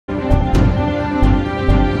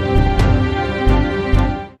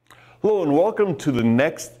and welcome to the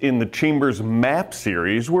next in the Chamber's MAP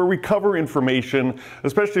series, where we cover information,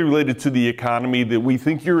 especially related to the economy, that we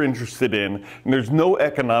think you're interested in. And there's no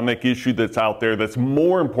economic issue that's out there that's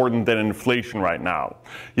more important than inflation right now.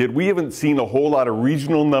 Yet we haven't seen a whole lot of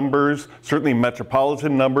regional numbers, certainly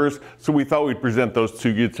metropolitan numbers, so we thought we'd present those to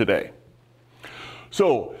you today.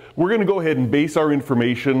 So we're going to go ahead and base our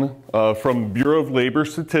information from Bureau of Labor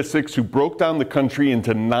Statistics, who broke down the country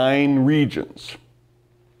into 9 regions.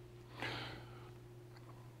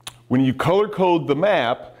 When you color code the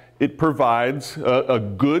map, it provides a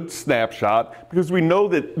good snapshot, because we know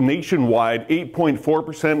that nationwide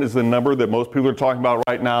 8.4% is the number that most people are talking about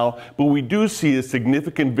right now, but we do see a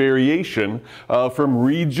significant variation from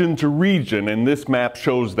region to region, and this map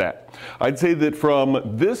shows that. I'd say that from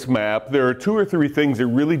this map, there are 2 or 3 things that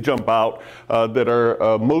really jump out that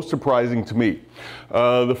are most surprising to me.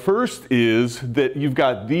 The first is that you've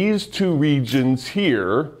got these 2 regions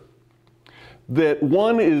here, that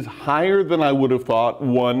one is higher than I would have thought,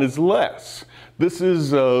 one is less. This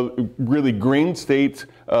is really grain states.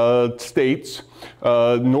 North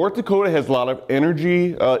Dakota has a lot of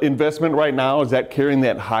energy investment right now. Is that carrying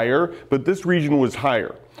that higher? But this region was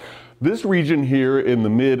higher. This region here in the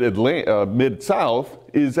mid-south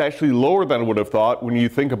is actually lower than I would have thought. When you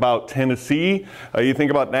think about Tennessee, you think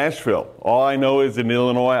about Nashville. All I know is in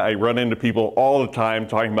Illinois, I run into people all the time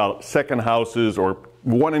talking about second houses or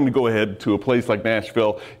wanting to go ahead to a place like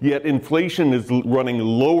Nashville, yet inflation is running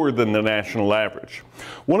lower than the national average.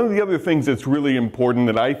 One of the other things that's really important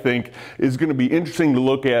that I think is going to be interesting to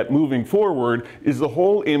look at moving forward is the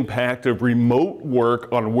whole impact of remote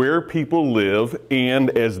work on where people live, and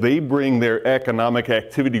as they bring their economic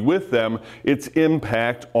activity with them, its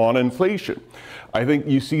impact on inflation. I think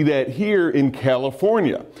you see that here in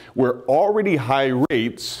California, where already high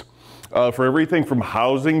rates for everything from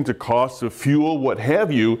housing to costs of fuel, what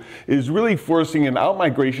have you, is really forcing an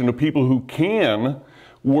outmigration of people who can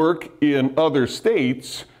work in other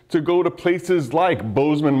states to go to places like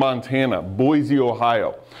Bozeman, Montana, Boise,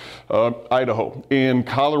 Ohio, Idaho, and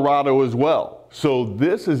Colorado as well. So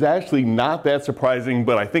this is actually not that surprising,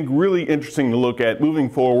 but I think really interesting to look at moving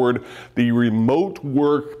forward, the remote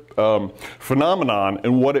work phenomenon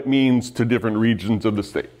and what it means to different regions of the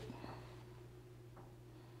state.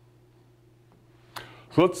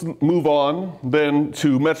 So let's move on then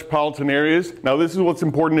to metropolitan areas. Now this is what's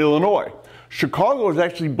important in Illinois. Chicago is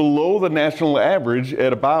actually below the national average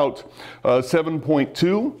at about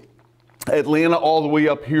 7.2. Atlanta all the way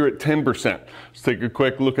up here at 10%. Let's take a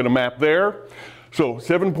quick look at a map there. So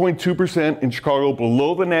 7.2% in Chicago,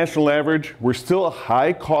 below the national average. We're still a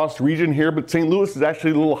high cost region here, but St. Louis is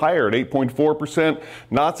actually a little higher at 8.4%.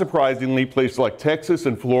 Not surprisingly, places like Texas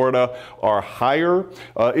and Florida are higher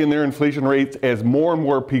in their inflation rates as more and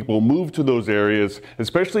more people move to those areas,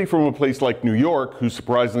 especially from a place like New York, who's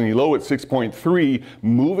surprisingly low at 6.3,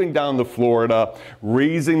 moving down to Florida,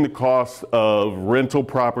 raising the cost of rental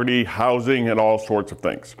property, housing, and all sorts of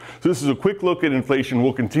things. So this is a quick look at inflation.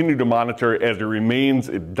 We'll continue to monitor as it remains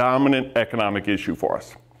a dominant economic issue for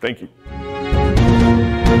us. Thank you.